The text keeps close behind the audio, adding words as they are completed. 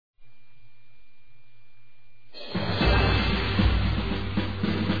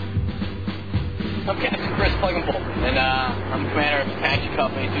I'm Captain Chris Pluggenbolt, and I'm the commander of Apache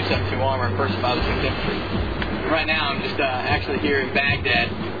Company 272 Armor, 1st 506th Infantry. Right now, I'm just actually here in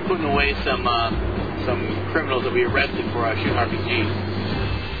Baghdad, putting away some criminals that we arrested for shooting RPGs.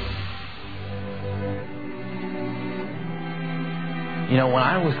 You know, when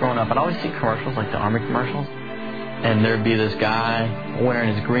I was growing up, I'd always see commercials, like the Army commercials, and there'd be this guy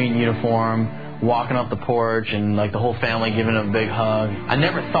wearing his green uniform, walking up the porch, and like the whole family giving him a big hug. I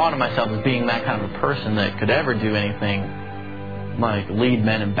never thought of myself as being that kind of a person that could ever do anything like lead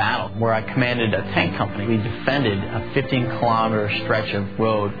men in battle. Where I commanded a tank company, we defended a 15-kilometer stretch of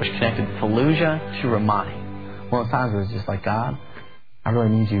road which connected Fallujah to Ramadi. One of the times it was just like, God, I really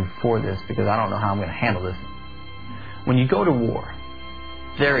need you for this because I don't know how I'm going to handle this. When you go to war,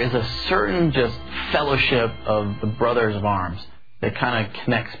 there is a certain just fellowship of the brothers of arms that kind of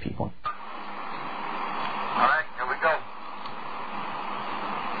connects people. All right, here we go.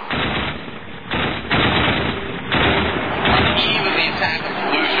 On the eve of the attack on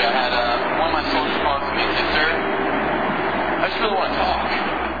Fallujah, I had one of my soldiers call to me and said, "Sir, I just really want to talk."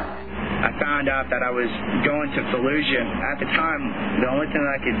 I found out that I was going to Fallujah. At the time, the only thing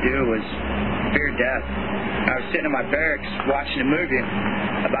I could do was fear death. I was sitting in my barracks watching a movie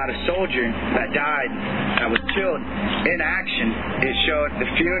about a soldier that died, that was killed in action. It showed the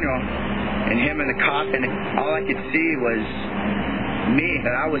funeral and him in the coffin. All I could see was me,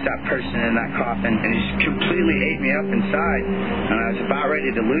 that I was that person in that coffin, and it just completely ate me up inside. And I was about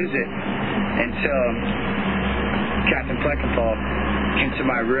ready to lose it until Captain Pluggenbolt came to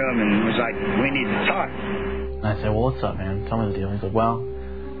my room and was like, "We need to talk." And I said, "Well, what's up, man? Tell me the deal." He's like, "Well,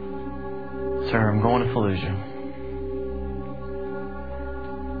 sir, I'm going to Fallujah,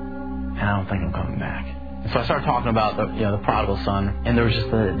 and I don't think I'm coming back." And so I started talking about the prodigal son, and there was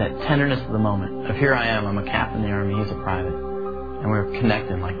just that tenderness of the moment of here I am, I'm a captain in the Army, he's a private, and we were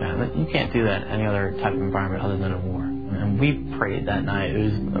connecting like that. But you can't do that in any other type of environment other than a war. And we prayed that night. It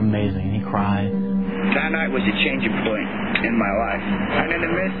was amazing, and he cried. That night was a changing point in my life. And in the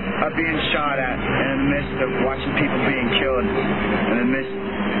midst of being shot at, and in the midst of watching people being killed, in the midst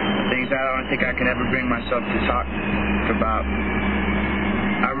of things that I don't think I can ever bring myself to talk about,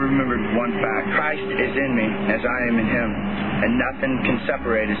 I remembered one fact: Christ is in me as I am in him, and nothing can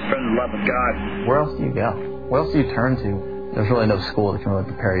separate us from the love of God. Where else do you go? Where else do you turn to? There's really no school that can really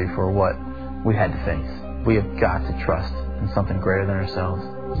prepare you for what we had to face. We have got to trust in something greater than ourselves.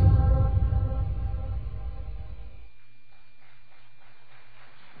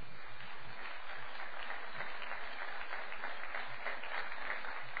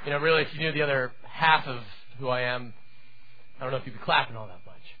 You know, really, if you knew the other half of who I am, I don't know if you'd be clapping all that much.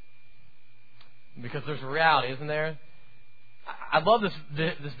 Because there's a reality, isn't there? I love this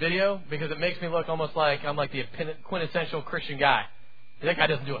video because it makes me look almost like I'm like the quintessential Christian guy. That guy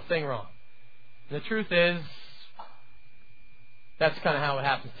doesn't do a thing wrong. And the truth is, that's kind of how it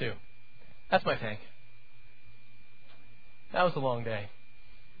happens too. That's my tank. That was a long day.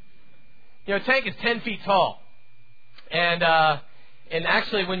 You know, a tank is 10 feet tall. And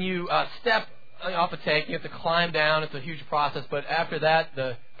actually when you step off a tank, you have to climb down. It's a huge process. But after that,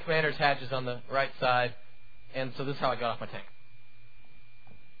 the commander's hatch is on the right side. And so this is how I got off my tank.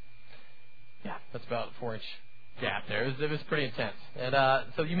 Yeah, that's about a 4-inch gap there. It was pretty intense. And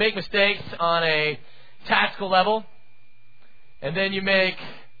so you make mistakes on a tactical level. And then you make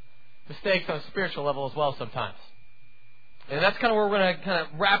mistakes on a spiritual level as well sometimes. And that's kind of where we're going to kind of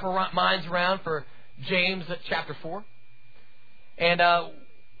wrap our minds around for James chapter 4. And I'm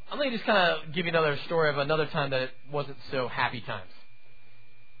going to just kind of give you another story of another time that it wasn't so happy times.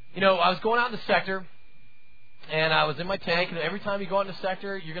 You know, I was going out in the sector, and I was in my tank, and every time you go out in the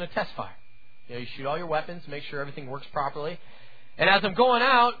sector, you're going to test fire. You know, you shoot all your weapons, make sure everything works properly. And as I'm going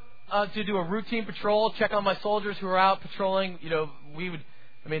out to do a routine patrol, check on my soldiers who are out patrolling, you know,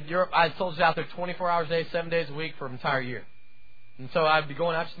 I had soldiers out there 24 hours a day, 7 days a week for an entire year. And so I'd be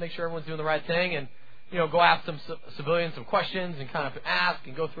going out just to make sure everyone's doing the right thing and, you know, go ask some civilians some questions and kind of ask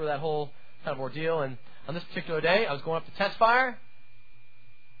and go through that whole kind of ordeal. And on this particular day, I was going up to test fire,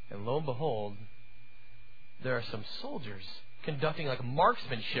 and lo and behold, there are some soldiers conducting like a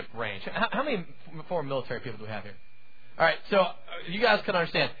marksmanship range. How many former military people do we have here? All right, so you guys can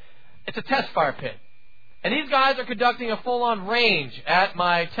understand. It's a test fire pit. And these guys are conducting a full-on range at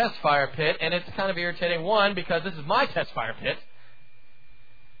my test fire pit, and it's kind of irritating, one, because this is my test fire pit,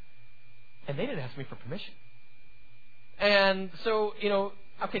 and they didn't ask me for permission. And so, you know,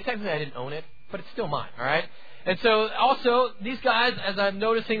 okay, technically I didn't own it, but it's still mine, all right? And so, also, these guys, as I'm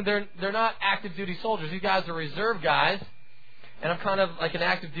noticing, they're not active duty soldiers. These guys are reserve guys, and I'm kind of like an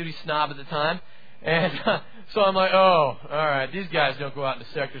active duty snob at the time. And so I'm like, oh, all right, these guys don't go out in the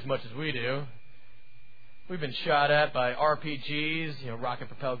sector as much as we do. We've been shot at by RPGs,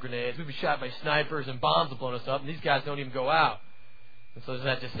 rocket-propelled grenades. We've been shot by snipers, and bombs have blown us up, and these guys don't even go out. And so there's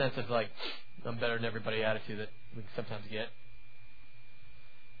that just sense of, like, I'm better than everybody attitude that we can sometimes get.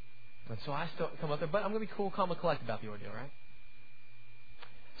 And so I still come up there, but I'm going to be cool, calm, and collect about the ordeal, right?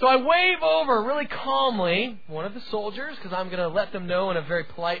 So I wave over really calmly one of the soldiers, because I'm going to let them know in a very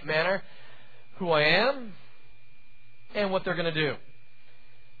polite manner who I am and what they're going to do.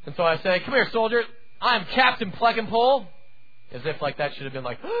 And so I say, come here, soldier. I'm Captain Plekenpole. As if like that should have been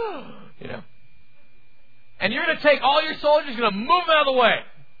like, And you're going to take all your soldiers, you're going to move them out of the way.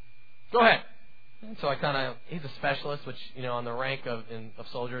 Go ahead. And so he's a specialist, which, on the rank of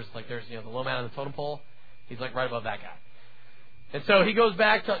soldiers, like there's, the low man on the totem pole. He's like right above that guy. And so he goes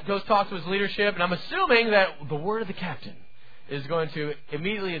back, goes talk to his leadership, and I'm assuming that the word of the captain is going to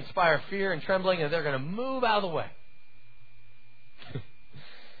immediately inspire fear and trembling, and they're going to move out of the way.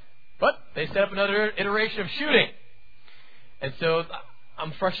 But they set up another iteration of shooting. And so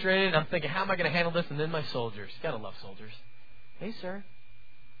I'm frustrated, and I'm thinking, how am I going to handle this? And then my soldiers, you got to love soldiers. Hey, sir,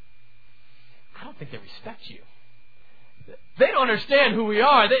 I don't think they respect you. They don't understand who we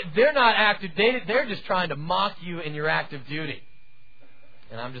are. They're not active. They're just trying to mock you in your active duty.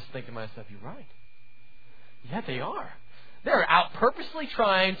 And I'm just thinking to myself, you're right. Yeah, they are. They're out purposely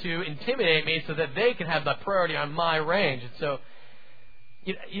trying to intimidate me so that they can have the priority on my range. And so,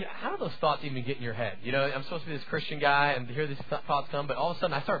 how do those thoughts even get in your head? I'm supposed to be this Christian guy and hear these thoughts come, but all of a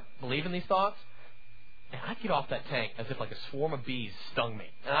sudden I start believing these thoughts, and I get off that tank as if like a swarm of bees stung me.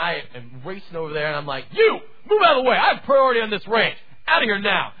 And I am racing over there, and I'm like, you, move out of the way. I have priority on this range. Out of here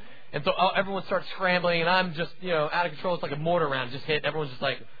now. And so everyone starts scrambling, and I'm just, out of control. It's like a mortar round just hit. Everyone's just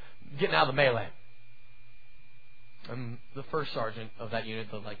like getting out of the melee. And the first sergeant of that unit,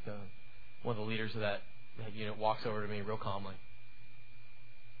 one of the leaders of that unit, walks over to me real calmly.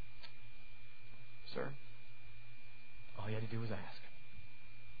 Sir, all you had to do was ask.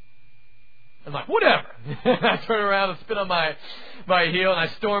 I'm like, whatever. I turn around and spin on my heel, and I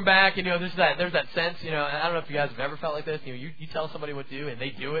storm back. And there's that sense. I don't know if you guys have ever felt like this. You tell somebody what to do, and they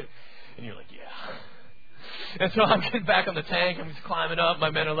do it, and you're like, yeah. And so I'm getting back on the tank. I'm just climbing up.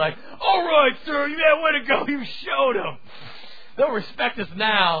 My men are like, all right, sir, yeah, way to go. You showed them. They'll respect us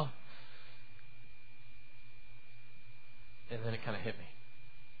now. And then it kind of hit me.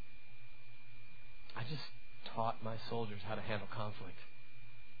 I just taught my soldiers how to handle conflict.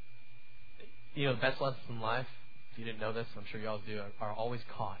 The best lessons in life, if you didn't know this, I'm sure you all do, are always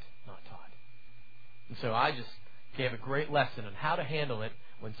caught, not taught. And so I just gave a great lesson on how to handle it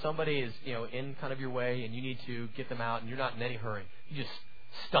when somebody is, in kind of your way and you need to get them out and you're not in any hurry. You just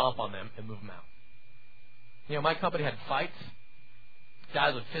stomp on them and move them out. My company had fights.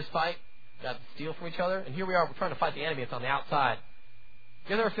 Guys would fist fight. Guys would steal from each other. And here we are, we're trying to fight the enemy. It's on the outside.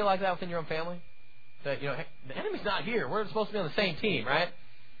 You guys ever feel like that within your own family? That, hey, the enemy's not here. We're supposed to be on the same team, right?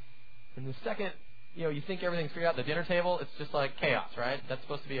 And the second, you think everything's figured out at the dinner table, it's just like chaos, right? That's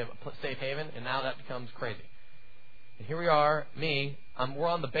supposed to be a safe haven, and now that becomes crazy. And here we are, we're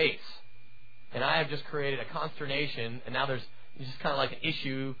on the base, and I have just created a consternation, and now there's just kind of like an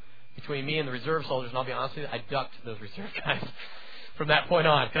issue between me and the reserve soldiers, and I'll be honest with you, I ducked those reserve guys from that point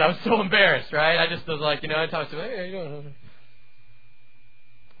on, because I was so embarrassed, right? I just was like, anytime I said, hey, how you doing?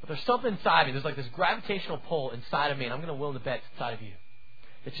 But there's something inside me. There's like this gravitational pull inside of me, and I'm going to will to bet it's inside of you.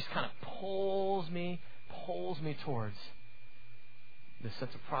 It just kind of pulls me towards this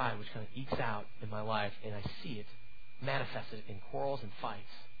sense of pride, which kind of ekes out in my life, and I see it manifested in quarrels and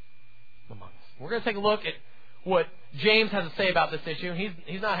fights among us. We're going to take a look at what James has to say about this issue.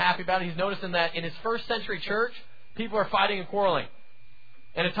 He's not happy about it. He's noticing that in his first century church, people are fighting and quarreling.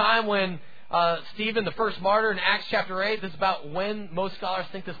 At a time when Stephen, the first martyr in Acts chapter 8, this is about when most scholars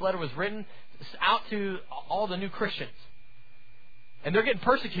think this letter was written, out to all the new Christians. And they're getting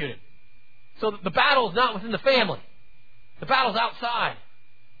persecuted. So the battle is not within the family. The battle's outside.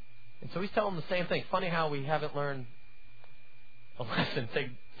 And so he's telling them the same thing. Funny how we haven't learned a lesson. Take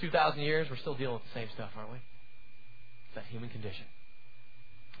 2,000 years, we're still dealing with the same stuff, aren't we? It's that human condition.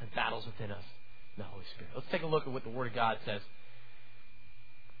 And battles within us, the Holy Spirit. Let's take a look at what the Word of God says.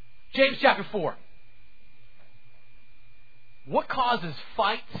 James chapter 4. What causes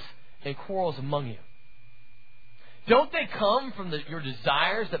fights and quarrels among you? Don't they come from your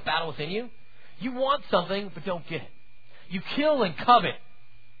desires that battle within you? You want something, but don't get it. You kill and covet,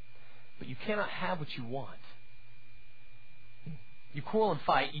 but you cannot have what you want. You quarrel and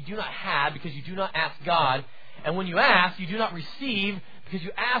fight. You do not have because you do not ask God. And when you ask, you do not receive because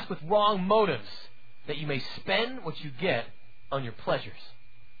you ask with wrong motives, that you may spend what you get on your pleasures.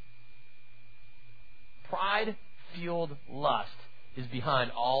 Pride-fueled lust is behind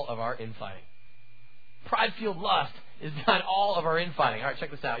all of our infighting. Pride-fueled lust is behind all of our infighting. All right,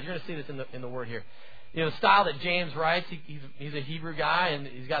 check this out. You're going to see this in the word here. You know, the style that James writes, he's a Hebrew guy, and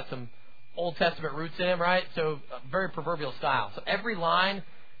he's got some Old Testament roots in him, right? So a very proverbial style. So every line,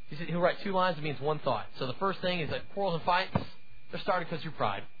 he'll write 2 lines, it means one thought. So the first thing is that quarrels and fights, they're started because of your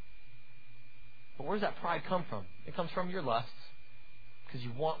pride. But where does that pride come from? It comes from your lusts, because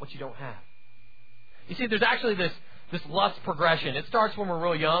you want what you don't have. You see, there's actually this lust progression. It starts when we're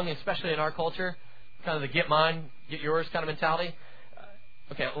real young, especially in our culture, kind of the get mine, get yours kind of mentality.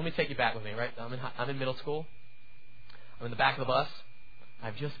 Okay, let me take you back with me, right? I'm in middle school. I'm in the back of the bus.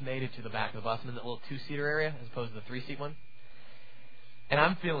 I've just made it to the back of the bus. I'm in the little 2-seater area as opposed to the 3-seat one. And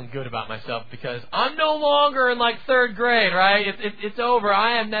I'm feeling good about myself because I'm no longer in like 3rd grade, right? It's over.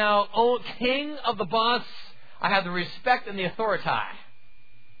 I am now king of the bus. I have the respect and the authority.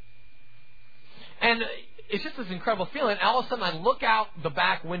 And it's just this incredible feeling. All of a sudden I look out the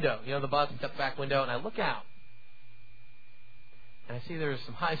back window, the bus is up the back window, and I look out. And I see there's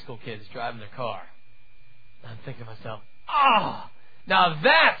some high school kids driving their car. And I'm thinking to myself, now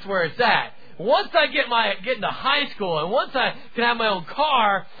that's where it's at. Once I get into high school and once I can have my own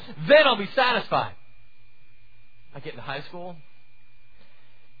car, then I'll be satisfied. I get into high school,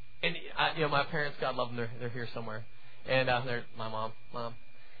 and my parents, God love them, they're here somewhere, and they're my mom. All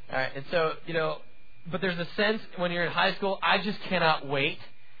right, and so but there's a sense when you're in high school, I just cannot wait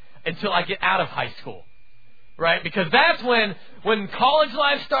until I get out of high school. Right? Because that's when college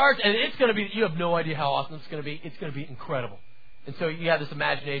life starts, and it's going to be, you have no idea how awesome it's going to be. It's going to be incredible. And so you have this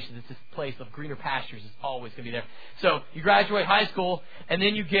imagination that this place of greener pastures is always going to be there. So you graduate high school, and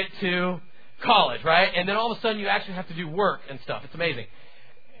then you get to college, right? And then all of a sudden you actually have to do work and stuff. It's amazing.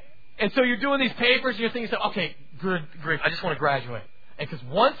 And so you're doing these papers, and you're thinking, okay, good, great, I just want to graduate. And because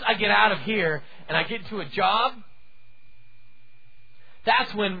once I get out of here and I get into a job,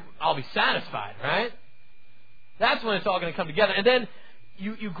 that's when I'll be satisfied, right? That's when it's all going to come together. And then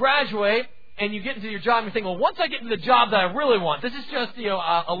you graduate and you get into your job and you think, well, once I get into the job that I really want, this is just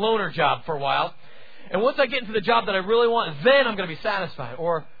a loner job for a while. And once I get into the job that I really want, then I'm going to be satisfied.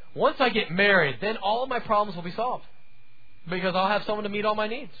 Or once I get married, then all of my problems will be solved. Because I'll have someone to meet all my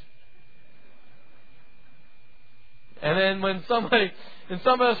needs. And then when some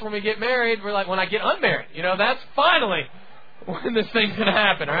of us, when we get married, we're like, when I get unmarried, that's finally when this thing's going to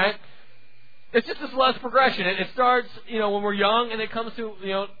happen, right? It's just this lust progression. It starts, when we're young, and it comes to,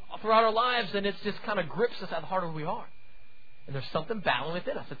 throughout our lives, and it just kind of grips us at the heart of who we are. And there's something battling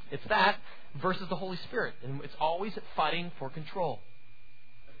within us. It's that versus the Holy Spirit. And it's always fighting for control.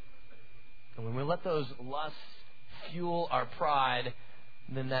 And when we let those lusts fuel our pride,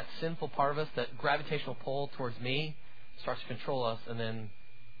 then that sinful part of us, that gravitational pull towards me, starts to control us, and then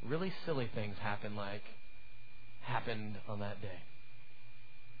really silly things happen like happened on that day.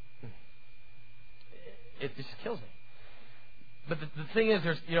 It just kills me. But the thing is,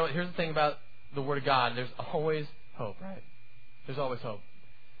 here's the thing about the Word of God. There's always hope, right? There's always hope.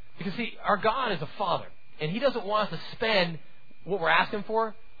 Because, see, our God is a Father. And He doesn't want us to spend what we're asking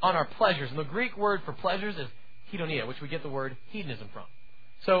for on our pleasures. And the Greek word for pleasures is hedonia, which we get the word hedonism from.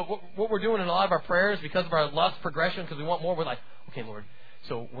 So what we're doing in a lot of our prayers, because of our lust progression, because we want more, we're like, okay, Lord,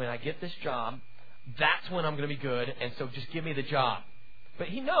 so when I get this job, that's when I'm going to be good, and so just give me the job. But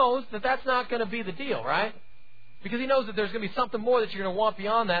He knows that that's not going to be the deal, right? Because He knows that there's going to be something more that you're going to want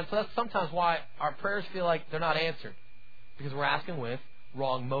beyond that. So that's sometimes why our prayers feel like they're not answered. Because we're asking with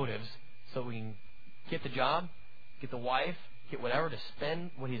wrong motives so we can get the job, get the wife, get whatever, to spend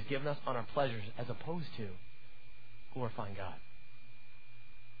what He's given us on our pleasures as opposed to glorifying God.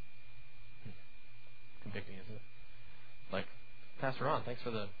 Convicting, isn't it? Like, Pastor Ron, thanks for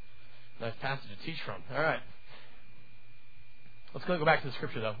the nice passage to teach from. All right. Let's go back to the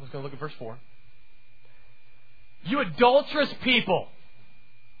scripture, though. Let's go look at verse 4. You adulterous people!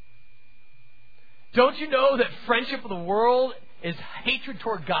 Don't you know that friendship with the world is hatred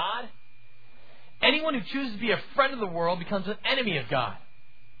toward God? Anyone who chooses to be a friend of the world becomes an enemy of God.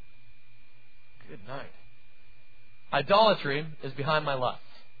 Good night. Idolatry is behind my lusts.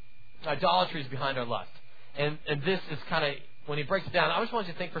 Idolatry is behind our lust. And this is kind of, when he breaks it down, I just want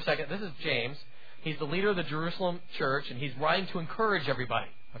you to think for a second. This is James. He's the leader of the Jerusalem church, and he's writing to encourage everybody.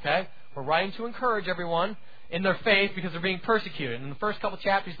 Okay? We're writing to encourage everyone in their faith because they're being persecuted. And in the first couple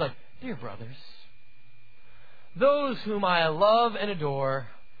chapters, he's like, dear brothers, those whom I love and adore.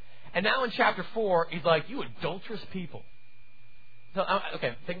 And now in chapter 4, he's like, you adulterous people. So,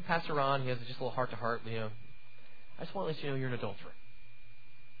 okay, think of Pastor Ron. He has just a little heart-to-heart, I just want to let you know you're an adulterer.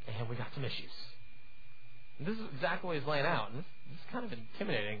 And we got some issues. And this is exactly what he's laying out. And this is kind of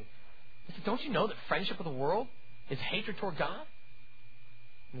intimidating. He said, don't you know that friendship with the world is hatred toward God?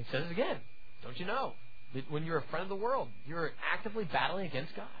 And he says it again. Don't you know? When you're a friend of the world, you're actively battling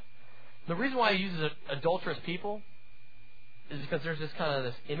against God. The reason why he uses adulterous people is because there's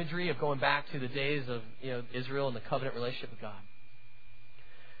this imagery of going back to the days of Israel and the covenant relationship with God.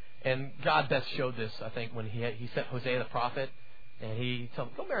 And God best showed this, I think, when he sent Hosea the prophet, and he told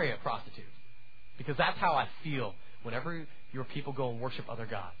him, go marry a prostitute. Because that's how I feel whenever your people go and worship other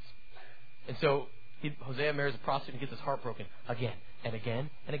gods. And so Hosea marries a prostitute and gets his heart broken again and again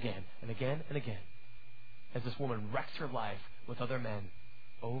and again and again and again. As this woman wrecks her life with other men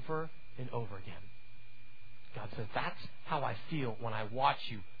over and over again. God says, that's how I feel when I watch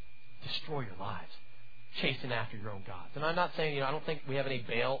you destroy your lives, chasing after your own gods. And I'm not saying, I don't think we have any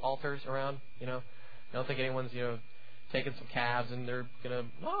Baal altars around, I don't think anyone's, taking some calves and they're going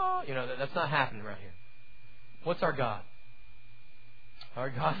to, that's not happening around here. What's our God? Our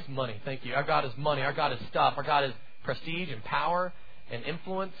God is money. Thank you. Our God is money. Our God is stuff. Our God is prestige and power and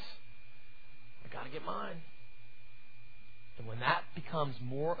influence. I got to get mine. And when that becomes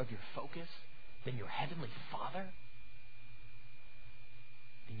more of your focus than your Heavenly Father,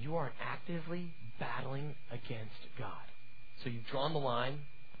 then you are actively battling against God. So you've drawn the line.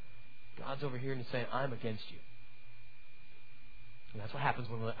 God's over here and he's saying, I'm against you. And that's what happens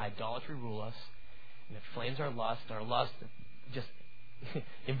when we let idolatry rule us, and it flames our lust, and our lust just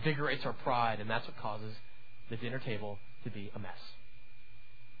invigorates our pride, and that's what causes the dinner table to be a mess.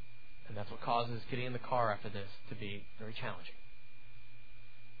 And that's what causes getting in the car after this to be very challenging.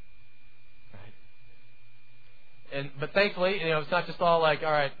 Right? But thankfully, it's not just all like,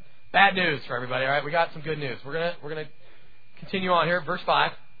 all right, bad news for everybody. All right, we got some good news. We're gonna continue on here, verse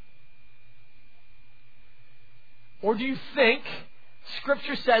 5. Or do you think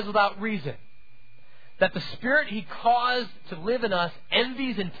Scripture says without reason that the Spirit He caused to live in us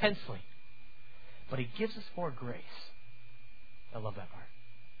envies intensely, but He gives us more grace? I love that part,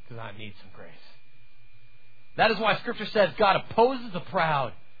 because I need some grace. That is why Scripture says God opposes the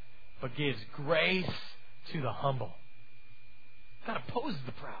proud, but gives grace to the humble. God opposes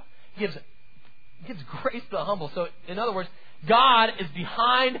the proud. He gives grace to the humble. So, in other words, God is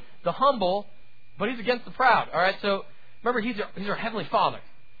behind the humble, but He's against the proud. All right, so remember, He's our Heavenly Father.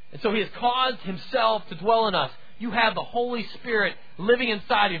 And so He has caused Himself to dwell in us. You have the Holy Spirit living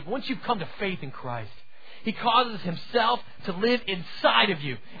inside of you. Once you've come to faith in Christ, He causes Himself to live inside of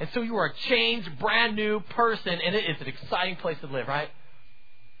you. And so you are a changed, brand new person, and it is an exciting place to live, right?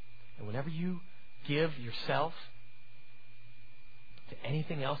 And whenever you give yourself to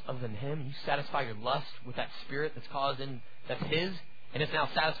anything else other than Him, you satisfy your lust with that Spirit that's His, and it's now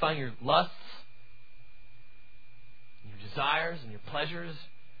satisfying your lusts, your desires and your pleasures,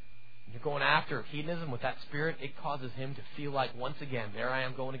 and you're going after hedonism with that Spirit, it causes Him to feel like, once again, there I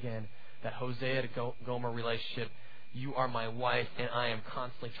am going again, that Hosea to Gomer relationship. You are my wife, and I am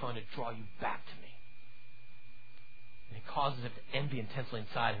constantly trying to draw you back to me. And it causes it to envy intensely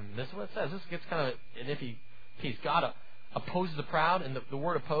inside Him. And this is what it says. This gets kind of an iffy piece. God opposes the proud, and the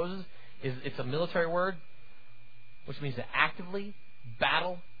word opposes it's a military word, which means to actively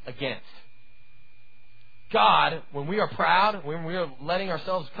battle against. God, when we are proud, when we are letting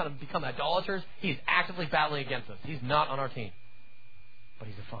ourselves kind of become idolaters, He's actively battling against us. He's not on our team. But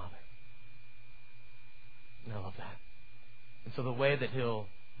He's a Father. And I love that. And so the way that He'll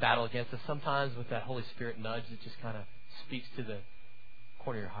battle against us, sometimes with that Holy Spirit nudge that just kind of speaks to the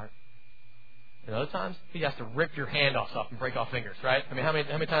corner of your heart. And other times, He has to rip your hand off and break off fingers, right? I mean, how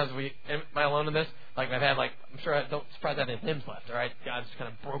many times am I alone in this? Like, I've had, I'm sure I don't surprise I have any limbs left, all right? God's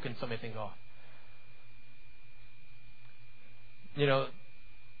kind of broken so many things off. The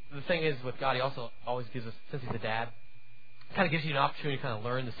thing is with God, He also always gives us, since He's a dad, kind of gives you an opportunity to kind of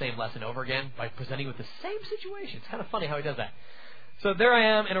learn the same lesson over again by presenting you with the same situation. It's kind of funny how He does that. So there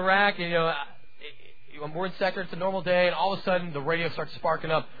I am in Iraq, and we're in sector, it's a normal day, and all of a sudden the radio starts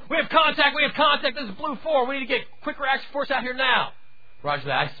sparking up. We have contact, this is Blue 4, we need to get quick reaction force out here now. Roger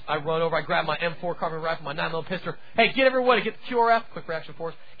that. I run over, I grab my M4 carbine rifle, my 9mm pistol. Hey, get everybody, get the QRF, quick reaction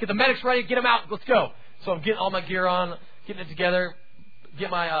force. Get the medics ready, get them out, let's go. So I'm getting all my gear on, getting it together,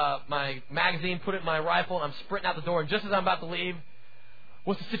 get my magazine, put it in my rifle, and I'm sprinting out the door, and just as I'm about to leave,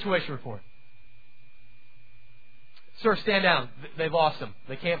 what's the situation report? Sir, stand down. They've lost him.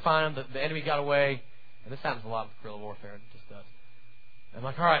 They can't find him. The enemy got away. And this happens a lot with guerrilla warfare. It just does. I'm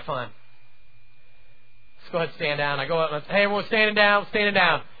like, all right, fine. Let's go ahead and stand down. I go up and I say, hey, everyone, standing down.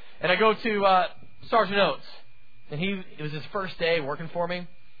 And I go to Sergeant Oates. And it was his first day working for me.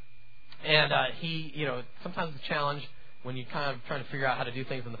 And sometimes it's a challenge when you're kind of trying to figure out how to do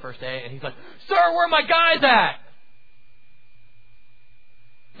things on the first day. And he's like, sir, where are my guys at?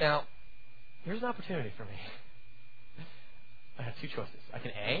 Now, here's an opportunity for me. I have two choices. I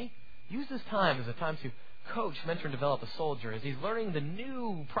can A, use this time as a time to coach, mentor, and develop a soldier as he's learning the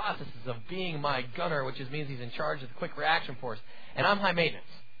new processes of being my gunner, which means he's in charge of the quick reaction force, and I'm high maintenance.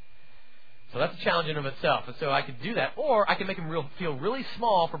 So that's a challenge in and of itself. And so I could do that, or I can make him feel really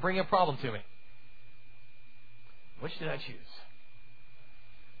small for bringing a problem to me. Which did I choose?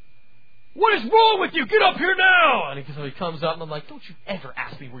 What is wrong with you? Get up here now! And so he comes up, and I'm like, don't you ever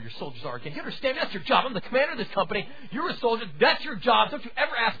ask me where your soldiers are again. You understand? That's your job. I'm the commander of this company. You're a soldier. That's your job. Don't you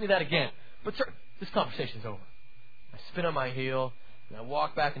ever ask me that again. But, sir, this conversation's over. I spin on my heel, and I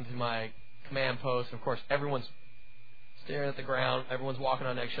walk back into my command post. And, of course, everyone's staring at the ground. Everyone's walking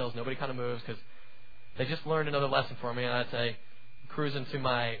on eggshells. Nobody kind of moves because they just learned another lesson for me. And I'd say, cruise into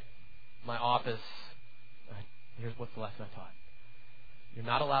my office. Here's what's the lesson I taught. You're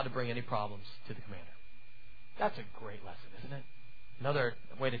not allowed to bring any problems to the commander. That's a great lesson, isn't it? Another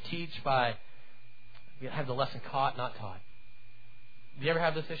way to teach by have the lesson caught, not taught. Do you ever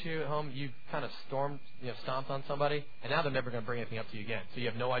have this issue at home? You kind of stomped on somebody, and now they're never going to bring anything up to you again. So you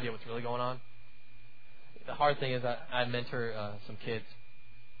have no idea what's really going on. The hard thing is I mentor some kids,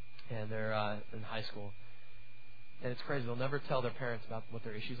 and they're in high school. And it's crazy. They'll never tell their parents about what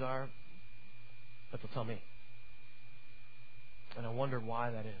their issues are, but they'll tell me. And I wonder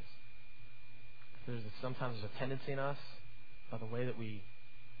why that is. Sometimes there's a tendency in us, by the way that we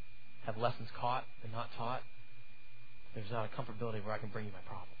have lessons caught and not taught, there's not a comfortability where I can bring you my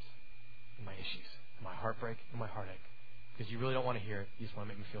problems, and my issues, and my heartbreak, and my heartache. Because you really don't want to hear it. You just want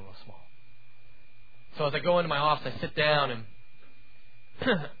to make me feel real small. So as I go into my office, I sit down, and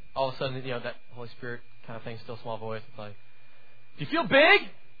all of a sudden, that Holy Spirit kind of thing, still small voice. It's like, do you feel big?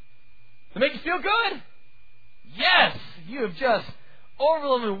 Does it make you feel good? Yes, you have just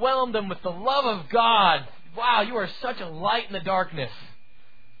overwhelmed them with the love of God. Wow, you are such a light in the darkness.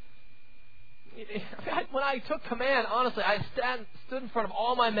 When I took command, honestly, I stood in front of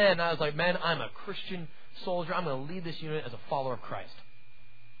all my men, and I was like, men, I'm a Christian soldier. I'm going to lead this unit as a follower of Christ.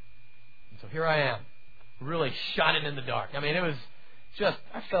 And so here I am, really shining in the dark. I mean, it was just,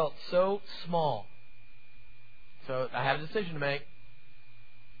 I felt so small. So I had a decision to make.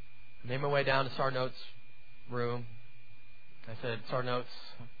 I made my way down to Sergeant Oates' room. I said, Sergeant Oates,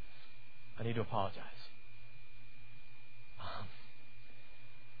 I need to apologize.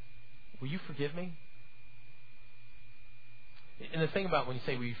 Will you forgive me? And the thing about when you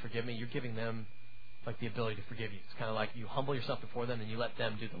say, will you forgive me, you're giving them like the ability to forgive you. It's kind of like you humble yourself before them and you let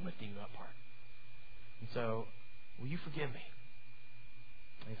them do the lifting you up part. And so, will you forgive me?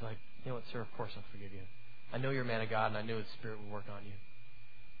 And he's like, you know what, sir, of course I'll forgive you. I know you're a man of God, and I knew His Spirit would work on you.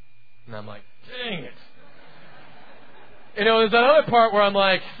 And I'm like, dang it. There's that other part where I'm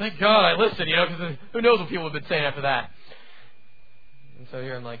like, thank God I listened, because who knows what people have been saying after that. And so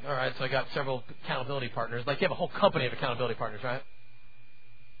here I'm like, all right, so I got several accountability partners. Like you have a whole company of accountability partners, right?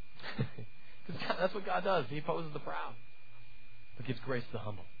 Because that's what God does. He opposes the proud, but gives grace to the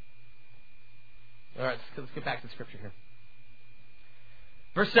humble. All right, let's get back to the scripture here.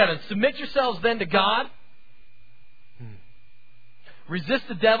 Verse 7, submit yourselves then to God. Resist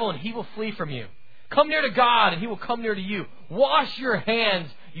the devil and he will flee from you. Come near to God and He will come near to you. Wash your hands,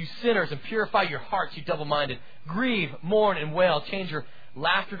 you sinners, and purify your hearts, you double-minded. Grieve, mourn, and wail. Change your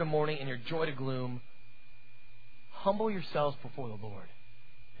laughter to mourning and your joy to gloom. Humble yourselves before the Lord,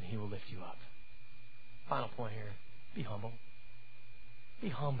 and He will lift you up. Final point here. Be humble. Be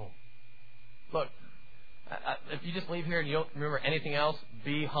humble. Look, if you just leave here and you don't remember anything else,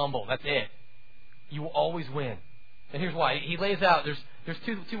 be humble. That's it. You will always win. And here's why. He lays out, there's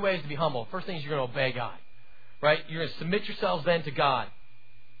two ways to be humble. First thing is you're going to obey God. Right? You're going to submit yourselves then to God.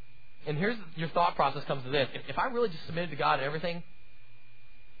 And here's your thought process comes to this. If I really just submitted to God and everything,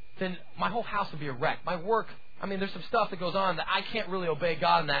 then my whole house would be a wreck. My work, there's some stuff that goes on that I can't really obey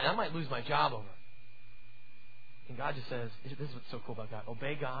God in that, and I might lose my job over. And God just says, this is what's so cool about God.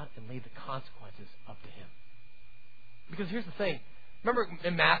 Obey God and leave the consequences up to Him. Because here's the thing. Remember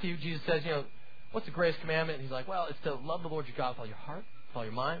in Matthew, Jesus says, what's the greatest commandment? And He's like, well, it's to love the Lord your God with all your heart, with all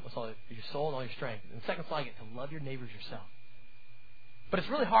your mind, with all your soul, and all your strength. And the second's like it, to love your neighbors yourself. But it's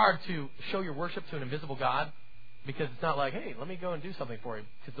really hard to show your worship to an invisible God because it's not like, hey, let me go and do something for you.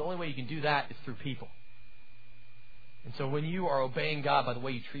 Because the only way you can do that is through people. And so when you are obeying God by the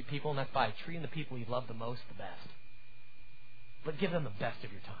way you treat people, and that's by treating the people you love the most the best. But give them the best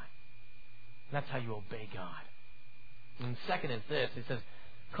of your time. And that's how you obey God. And the second is this. It says,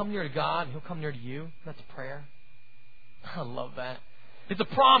 come near to God, and He'll come near to you. That's a prayer. I love that. It's a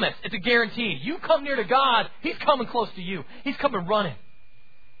promise. It's a guarantee. You come near to God, He's coming close to you. He's coming running.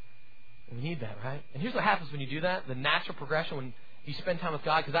 And we need that, right? And here's what happens when you do that. The natural progression when you spend time with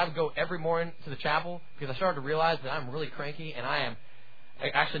God, because I would go every morning to the chapel because I started to realize that I'm really cranky and I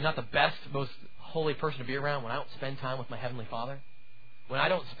actually not the best, most holy person to be around when I don't spend time with my Heavenly Father. When I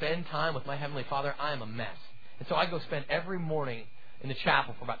don't spend time with my Heavenly Father, I am a mess. And so I go spend every morning in the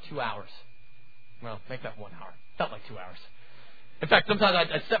chapel for about 2 hours. Well, make that 1 hour. Felt like 2 hours. In fact, sometimes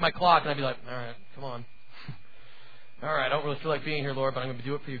I'd set my clock and I'd be like, all right, come on. All right, I don't really feel like being here, Lord, but I'm going to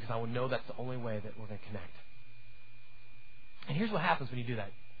do it for you because I will know that's the only way that we're going to connect. And here's what happens when you do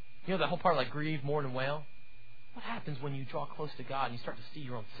that. You know that whole part like grieve, mourn, and wail? What happens when you draw close to God and you start to see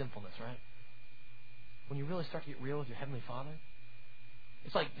your own sinfulness, right? When you really start to get real with your Heavenly Father?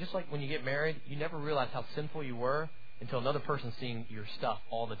 It's like, just like when you get married, you never realize how sinful you were until another person's seeing your stuff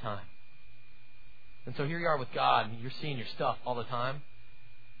all the time. And so here you are with God, and you're seeing your stuff all the time,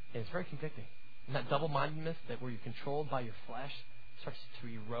 and it's very convicting. And that double-mindedness, that where you're controlled by your flesh, starts to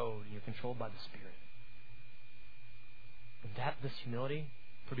erode, and you're controlled by the Spirit. And this humility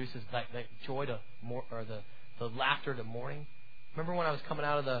produces that joy to the laughter to mourning. Remember when I was coming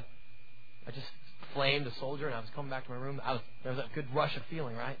out of I just flamed a soldier, and I was coming back to my room. There was that good rush of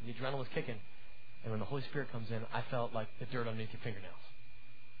feeling, right? The adrenaline was kicking. And when the Holy Spirit comes in, I felt like the dirt underneath your fingernails.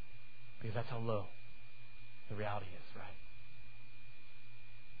 Because that's how low the reality is, right?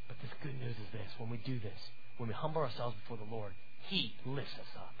 But this good news is this. When we do this, when we humble ourselves before the Lord, He lifts us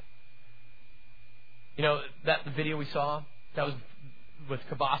up. You know, the video we saw, that was with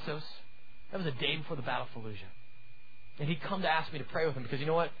Cavazos, that was a day before the Battle of Fallujah. And he'd come to ask me to pray with him because you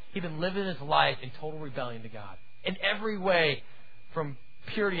know what? He'd been living his life in total rebellion to God. In every way, from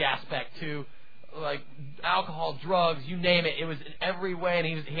purity aspect to like alcohol, drugs, you name it. It was in every way,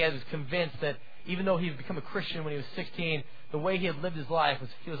 and he was convinced that even though he had become a Christian when he was 16, the way he had lived his life was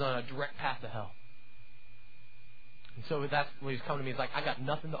he was on a direct path to hell. And so that's when he was coming to me. He's like, I got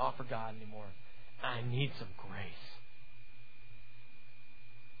nothing to offer God anymore. I need some grace.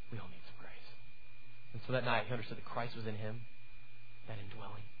 We all need some grace. And so that night he understood that Christ was in him, that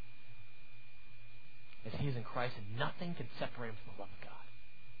indwelling. As he is in Christ, and nothing can separate him from the love of God.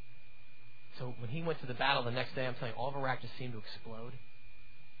 So when he went to the battle the next day, I'm telling you, all of Iraq just seemed to explode.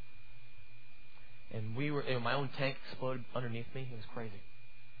 And my own tank exploded underneath me. It was crazy.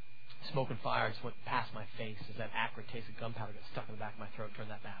 Smoke and fire just went past my face as that acrid taste of gunpowder got stuck in the back of my throat during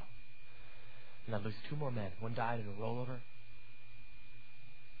that battle. And I lose 2 more men. One died in a rollover,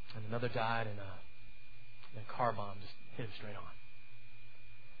 and another died in a car bomb just hit him straight on.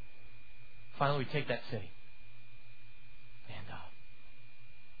 Finally, we take that city.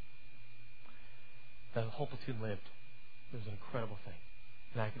 And the whole platoon lived. It was an incredible thing.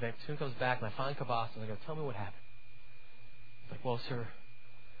 And that platoon comes back, and I find Cavazos, and I go, tell me what happened. He's like, well, sir,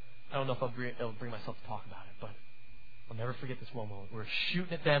 I don't know if I'll bring myself to talk about it, but I'll never forget this one moment. We're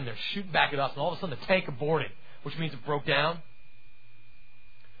shooting at them, they're shooting back at us, and all of a sudden the tank aborted, which means it broke down.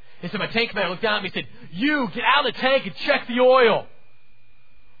 He said, my tank commander looked down at me and said, you, get out of the tank and check the oil.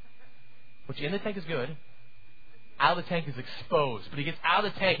 Which in the tank is good. Out of the tank is exposed. But he gets out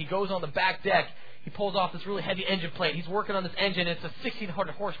of the tank, he goes on the back deck, he pulls off this really heavy engine plate. He's working on this engine. It's a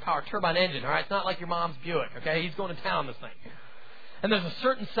 1,600 horsepower turbine engine, all right? It's not like your mom's Buick, okay? He's going to town on this thing. And there's a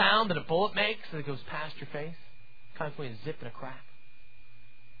certain sound that a bullet makes that goes past your face, kind of between a zip and a crack.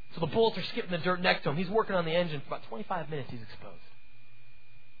 So the bullets are skipping the dirt next to him. He's working on the engine for about 25 minutes. He's exposed.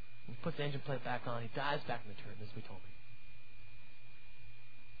 He puts the engine plate back on. He dives back in the dirt, as we told me.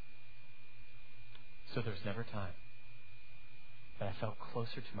 So there's never a time that I felt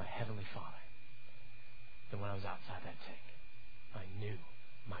closer to my Heavenly Father than when I was outside that tank. I knew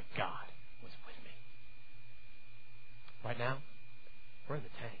my God was with me. Right now, we're in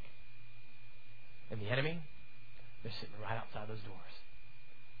the tank. And the enemy, they're sitting right outside those doors.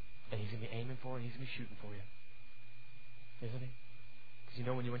 And he's going to be aiming for you, he's going to be shooting for you. Isn't he? Because you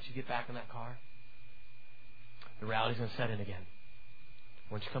know once you get back in that car, the reality's going to set in again.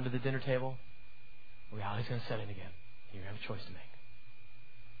 Once you come to the dinner table, reality's going to set in again. You're going to have a choice to make.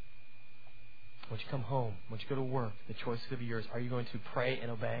 Once you come home, once you go to work, the choice is going to be yours. Are you going to pray and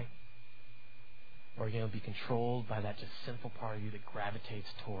obey? Or are you going to be controlled by that just sinful part of you that gravitates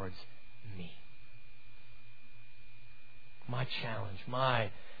towards me? My challenge,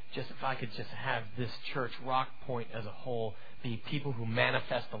 if I could just have this church, Rock Point as a whole, be people who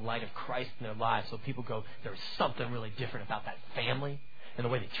manifest the light of Christ in their lives, so people go, there's something really different about that family and the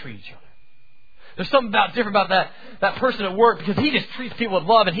way they treat each other. There's something different about that person at work because he just treats people with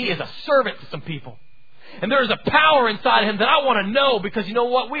love and he is a servant to some people. And there is a power inside him that I want to know because you know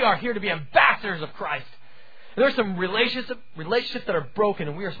what? We are here to be ambassadors of Christ. And there's some relationships that are broken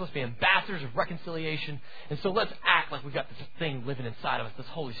and we are supposed to be ambassadors of reconciliation. And so let's act like we've got this thing living inside of us, this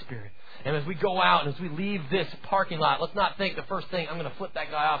Holy Spirit. And as we go out and as we leave this parking lot, let's not think the first thing, I'm going to flip that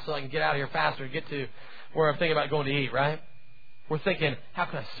guy off so I can get out of here faster and get to where I'm thinking about going to eat, right? We're thinking, how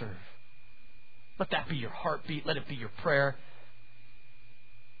can I serve? Let that be your heartbeat. Let it be your prayer.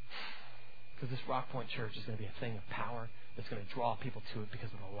 Because this Rock Point Church is going to be a thing of power that's going to draw people to it because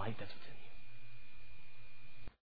of the light that's within you.